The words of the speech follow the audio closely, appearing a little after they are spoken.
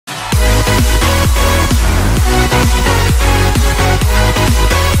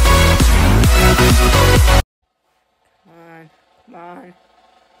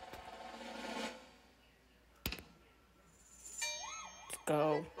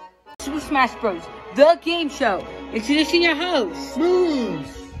Super Smash Bros. The game show. Introducing your host,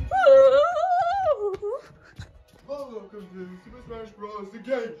 Moose. Welcome to Super Smash Bros. The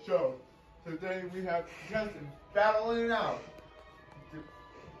game show. Today we have contestants battling it out.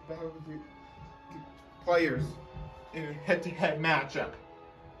 Battle with the players in a head-to-head matchup.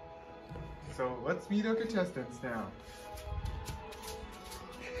 So let's meet our contestants now.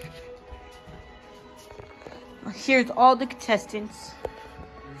 Here's all the contestants.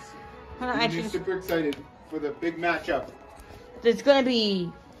 I'm super excited for the big matchup. There's gonna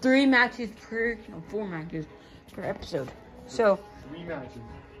be 4 matches per episode. So 3 matches.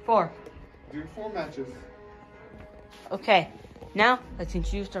 4. Doing 4 matches. Okay, now let's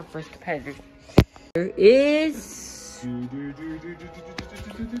introduce our first competitor. There is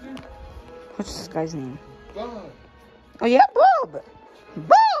what's this guy's name? Bob. Oh yeah, Bob.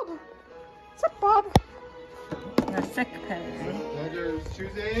 Bob. What's up, Bob? Our second competitor. Competitor's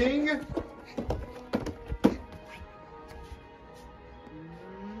choosing.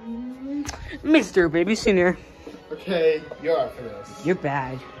 Mr. Baby Senior. Okay, you're up for this. You're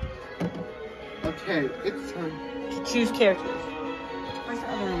bad. Okay, it's time To choose characters. Where's the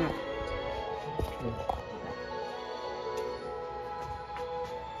other remote?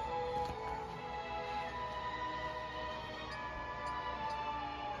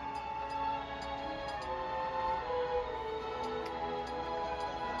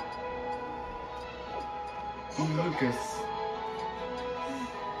 Lucas.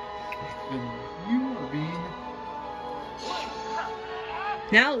 And you are being...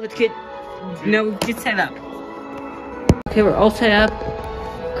 Now let's get set up. Okay, we're all set up.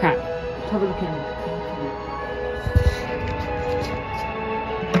 Crap. Cover the camera.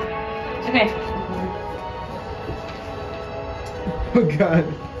 Okay. Oh god.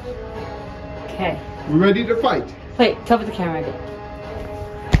 Okay. We're ready to fight. Wait, cover the camera again.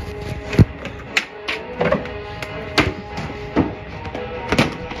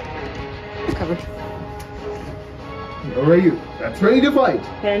 Covered. Where are you? That's ready to fight.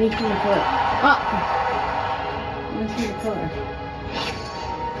 Okay, I need to see the color. I need to see the color.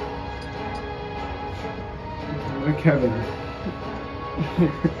 Like Kevin.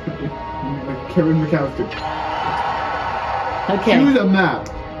 Like Kevin McAllister. Okay. Choose a map.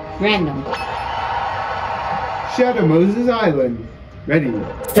 Random. Shadow Moses Island. Ready.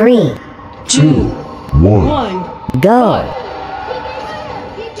 3, 2, 1. go!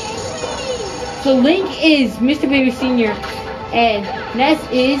 So Link is Mr. Baby Senior, and Ness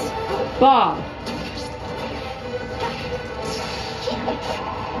is Bob.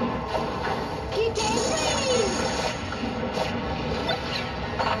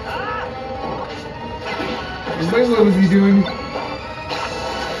 Wait, what was he doing?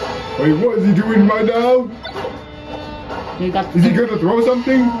 Wait, what is he doing right now? Is he gonna throw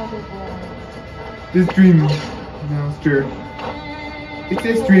something? This Dream Master. It's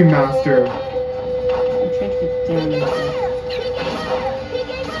this Dream Master.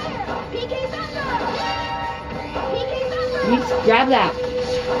 Just grab that.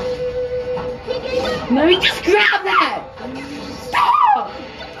 No, you just grab that. Stop.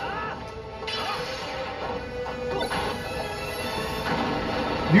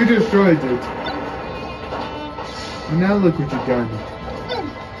 You destroyed it. And now look what you've done.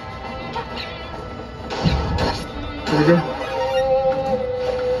 There we go.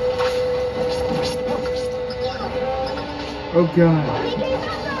 Oh god.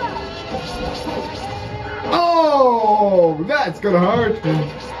 Oh, that's gonna hurt.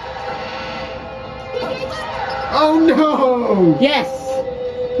 Oh no! Yes.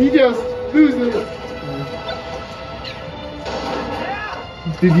 He just loses it.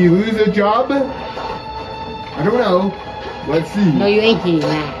 Did he lose a job? I don't know. Let's see. No, you ain't getting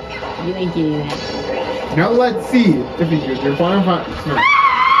that. You ain't getting that. Now let's see if he gets your final fight.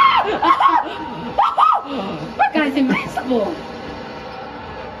 That guy's invincible.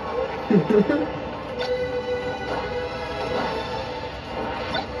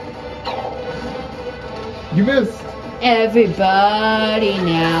 You missed. Everybody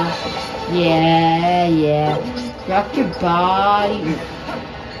now. Yeah, yeah. Rock your body.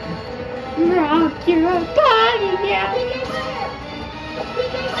 Rock your body now.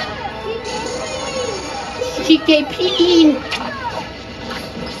 TKP.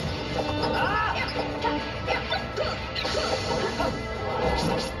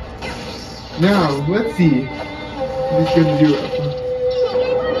 Now, let's see if he's gonna do it.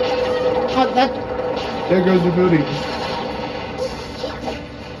 Oh, that. There goes the building.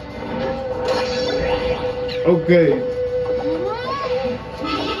 Okay.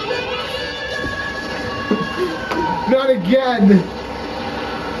 Not again!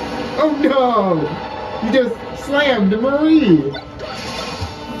 Oh no! You just slammed Marie!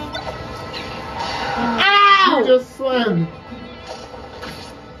 Ow! You just slammed!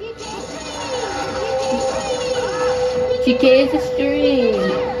 TK is a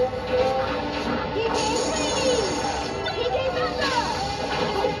stream.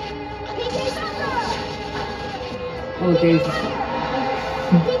 Oh, there's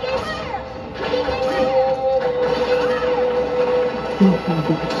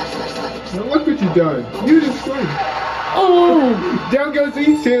Now look what you've done. You just slammed. Oh! Down goes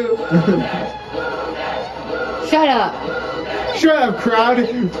these two. Shut up. Shut up, crowd.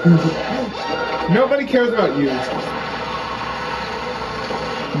 Nobody cares about you.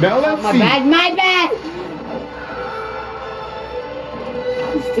 Now let's My see. bad, my bad!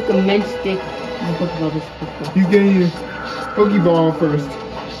 He stuck a men's stick in the Pokeball this Pokeball. He's getting a Pokeball first.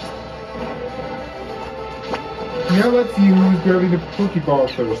 Now let's see who's grabbing the Pokeball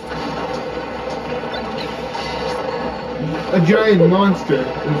first. A giant monster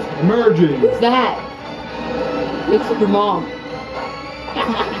is emerging. What's that? Looks like your mom.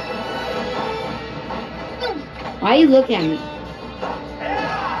 Why are you looking at me?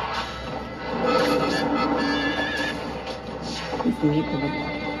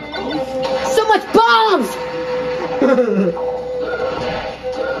 So much bombs!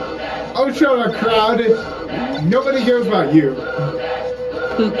 Oh, shut up, crowd. Nobody cares about you.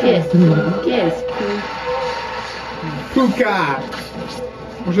 Who kissed? Who kissed? Puka.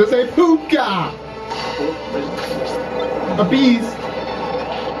 Or should I say Puka? A beast.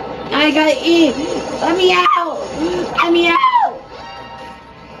 I gotta eat! Let me out! Let me out!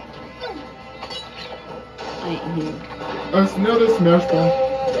 I ain't here. That's another smash ball.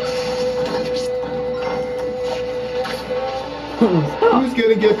 Who's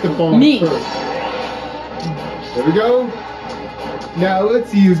gonna get the ball Me. first? There we go. Now let's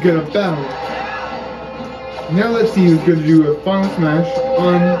see who's gonna battle. Now let's see who's gonna do a final smash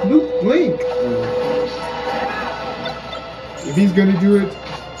on Link. If he's gonna do it.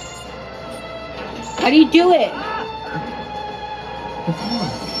 How do you do it?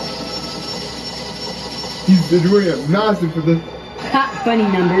 He's doing it massive for this. Ha, funny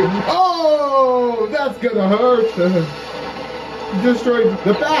number. Oh, that's gonna hurt. He destroyed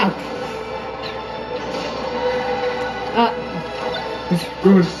the back. He's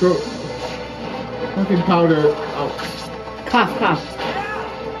going so fucking powder out. Cough, cough.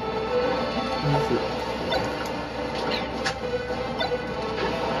 That's it.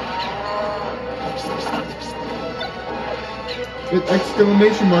 With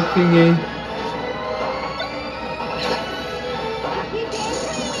exclamation mark thingy.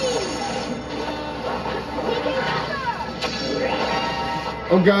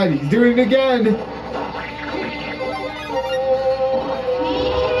 Oh god, he's doing it again!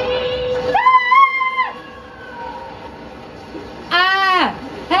 Ah!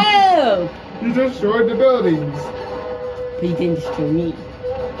 Help! He destroyed the buildings. But he didn't destroy me.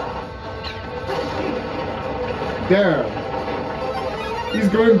 There. He's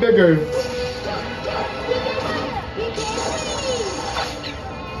going bigger.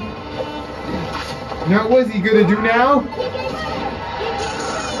 Now what's he gonna do now?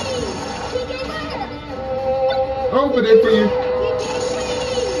 Open it for you.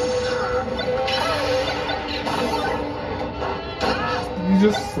 You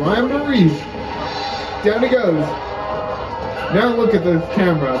just slammed a reef. Down it goes. Now look at the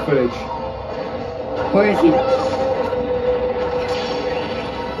camera footage. Where is he?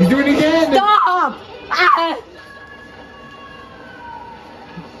 He's doing it again! Stop! Ah!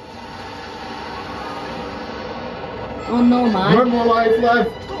 Oh no, man. One more life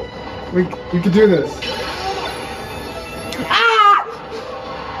left. We can do this. Ah!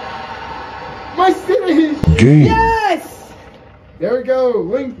 My city! Game. Yes! There we go.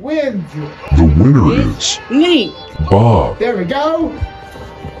 Link wins. The winner is Me! Bob. There we go.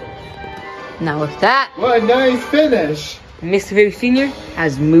 Now with that, What a nice finish. Mr. Baby Senior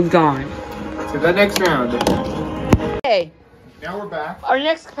has moved on. To the next round. Okay, Now we're back. our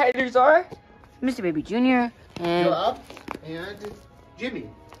next competitors are Mr. Baby Jr. Go and up and Jimmy.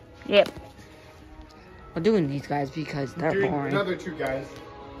 yep. We're doing these guys because they're Doing boring. another two guys.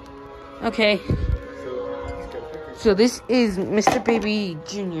 Okay, So he's got pickers. so this is Mr. Baby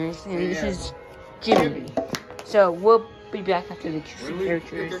Jr. and this Yeah. is Jimmy. So we'll be back after they choose When the we pick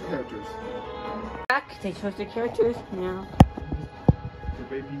characters. our characters. Back, they chose the characters now. So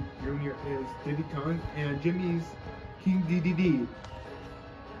Baby Junior is Diddy Kong and Jimmy's King DDD.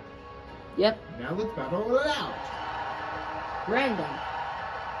 Yep, Now let's battle it out. random.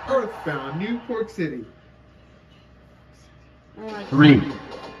 Earthbound, Newport City. 3,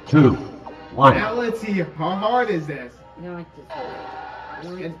 2, 1. Now let's see, how hard is this? I don't like this map. I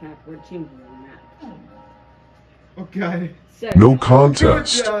don't like this map. We're changing the map. Oh god. So, No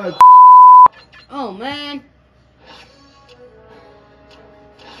contest. oh man.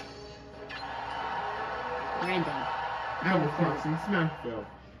 Random. Now we're crossing Smashville.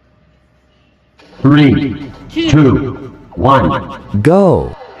 3, 2, 1.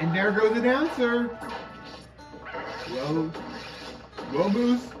 Go. And there goes the announcer. Well,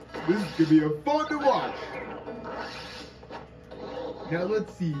 Moose, this is gonna be a fun to watch. Now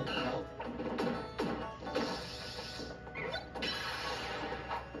let's see.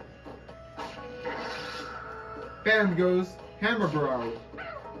 Bam goes Hammer Bro.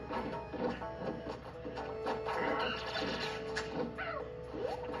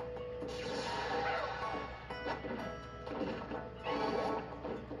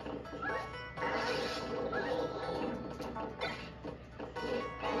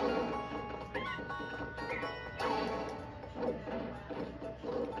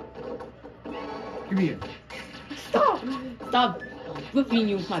 Give me it. Stop! Stop whipping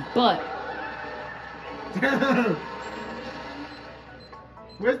you with my butt.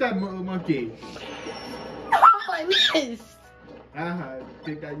 Where's that monkey? Oh, I missed!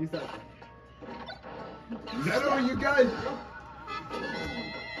 Take that, you suck. Is that all you guys?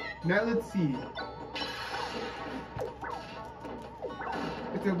 Now let's see.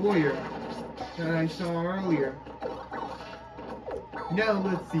 It's a warrior that I saw earlier. Now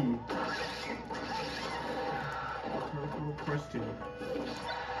let's see. Question.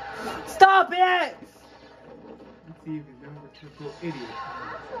 Stop it! Let's see if it's not a typical idiot.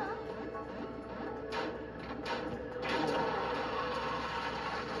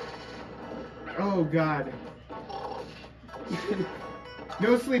 Oh god.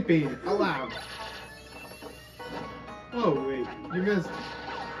 No sleeping allowed. Oh wait, you missed.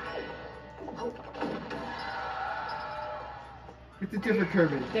 It's a different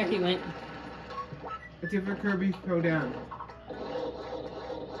Kirby. There he went. A different Kirby throw down.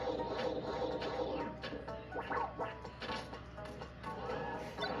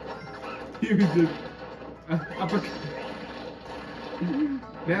 You just uppercut.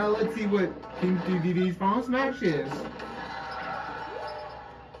 Now let's see what King DDD's final smash is.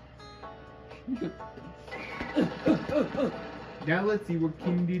 Now let's see what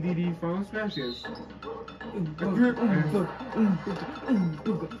King DDD's final smash is.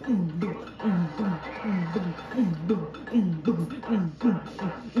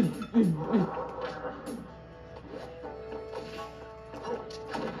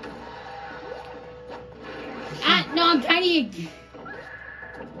 No, I'm trying to...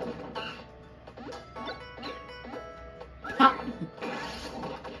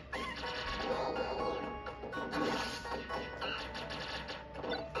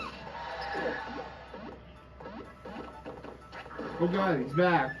 Oh god, he's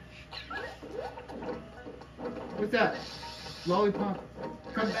back. What's that? Lollipop,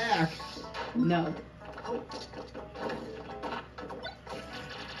 come back. No.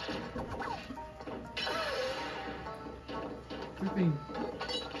 Flipping.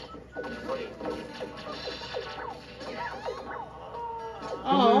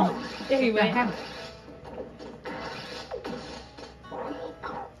 Oh, there he went.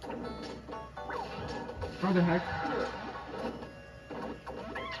 How the heck?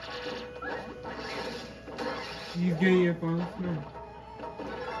 He's getting a final smash.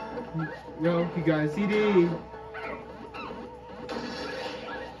 No, he got a CD.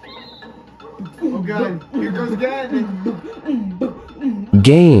 Oh god, here goes again.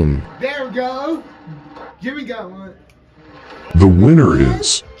 Game. There we go. Jimmy got one. The winner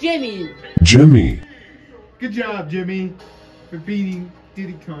is Jimmy. Jimmy. Good job, Jimmy, for beating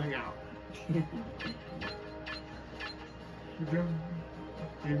Diddy Kong out. Good job,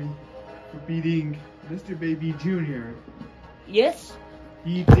 Jimmy, for beating Mr. Baby Jr. Yes.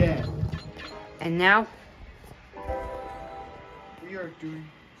 He dead. And now We are doing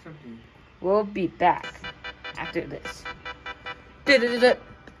something. we'll be back after this.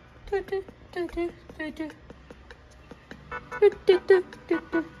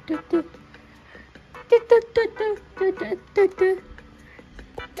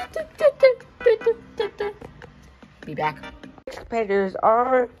 Be back. Competitors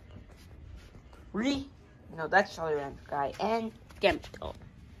are no, that's Charlie Rams guy and Gambito.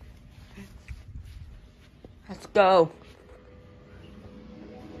 Let's go.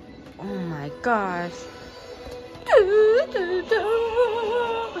 Oh my gosh.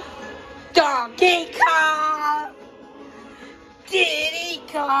 Donkey Kong! Diddy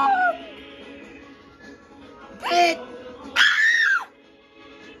Kong!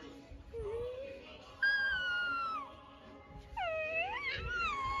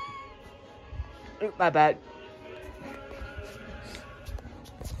 My bad.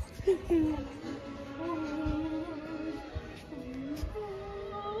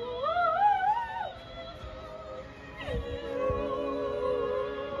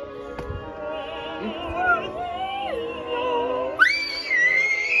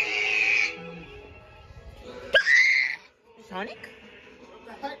 Sonic? What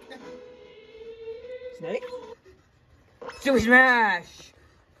the heck? Snake? Super Smash!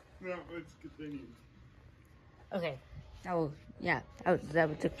 No, let's continue. Okay.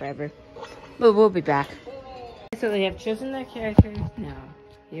 That took forever. But we'll be back. So they have chosen their characters. Now,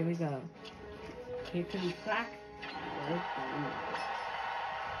 here we go. Here comes Black.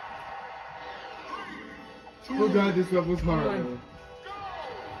 Oh god, this level's hard.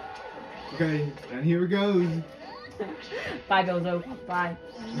 Okay, and here it goes. Bye, Dozo. Bye.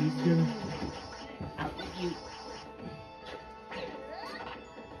 He's gonna... Out you.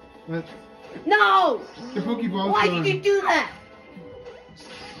 What? No! The Pokeball's Why gone. did you do that?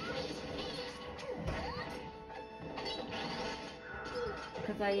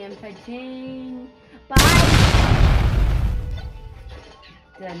 Because I am fighting. Bye!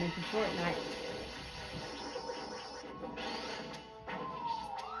 Did I mention Fortnite?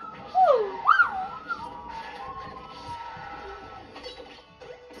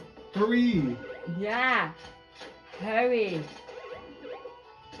 Hurry! Yeah. Hurry.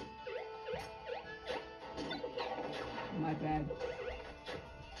 My bad.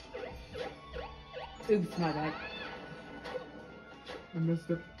 Oops, my bad. I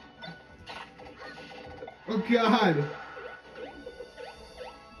messed up. Oh god!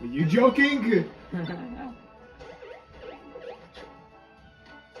 Are you joking?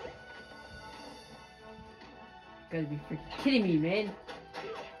 Gotta be freaking kidding me, man.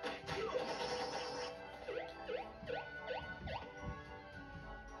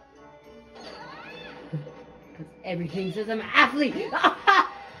 Because everything says I'm an athlete.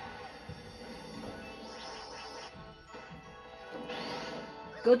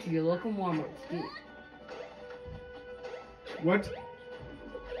 Go to your local Walmart. What?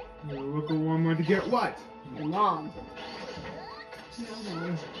 Your local Walmart to get what? Your mom.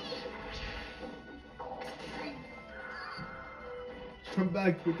 Come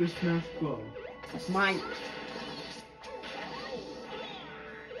back with the smash ball. That's mine.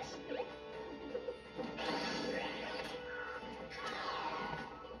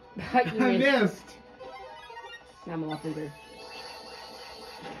 I missed! Now I'm a lot bigger.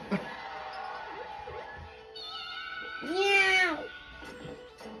 Meow!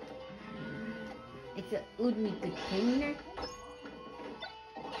 It's a Udmi container.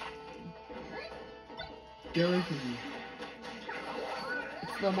 Get away from me.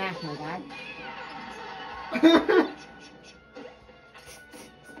 It's slow math, my guy.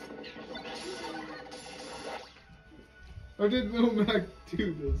 How did Little Mac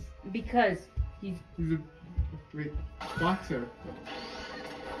do this? Because he's He's a great boxer.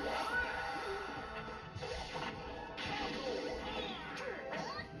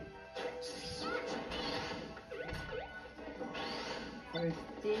 first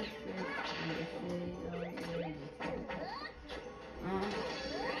thing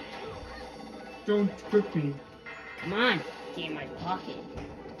Don't cook me. Come on, get in my pocket.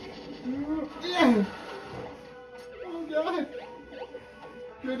 Yeah. Oh god.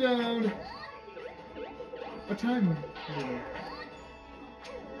 Go down. A time.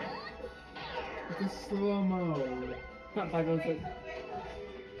 It's a slow-mo. Not 506.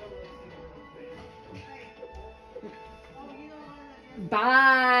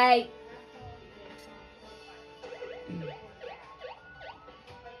 Bye.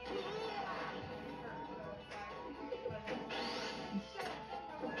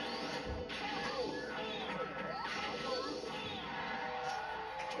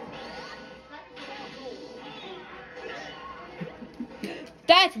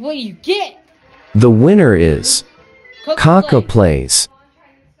 That's what you get. The winner is Kaka Coca-Cola. Plays.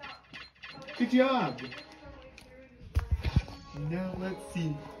 Good job. Now let's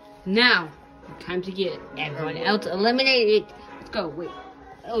see. Now, time to get everyone else eliminated. Let's go. Wait.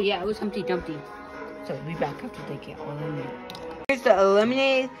 Oh yeah, it was Humpty Dumpty. So we'll be back after they get all eliminated. Here's the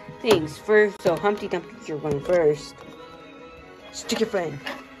eliminated things. First, so Humpty Dumpty, you're going first. Stick your friend.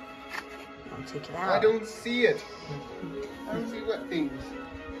 I'll take it out. I don't see it. I don't see what things.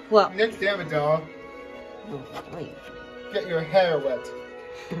 Well, Next damn it, dog. no, wait. Get your hair wet.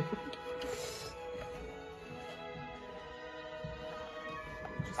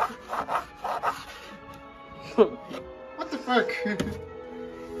 What the fuck?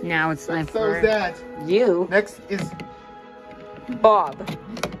 Now it's time So for is that. you, Next is Bob.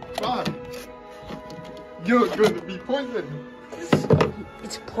 Bob. You're going to be poisoned.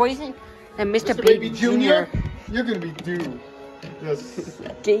 It's poison. And Mr. Mr. Baby Jr. You're going to be due. Yes.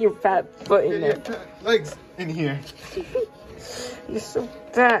 Get your fat foot in Get there. your legs in here. You're so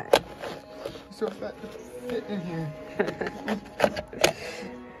fat. So fat to fit in here.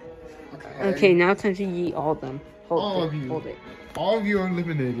 Okay, now it's time to eat all of them. All of you. Hold it. All of you are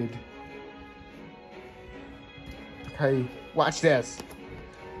eliminated. Okay, watch this.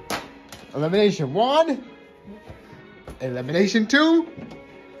 Elimination 1. Elimination 2.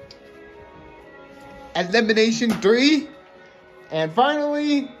 Elimination 3. And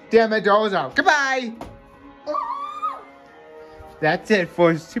finally, Damage All's out. Goodbye! That's it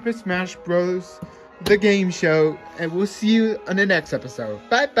for Super Smash Bros. The game show. And we'll see you on the next episode.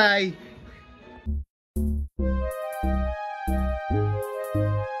 Bye-bye!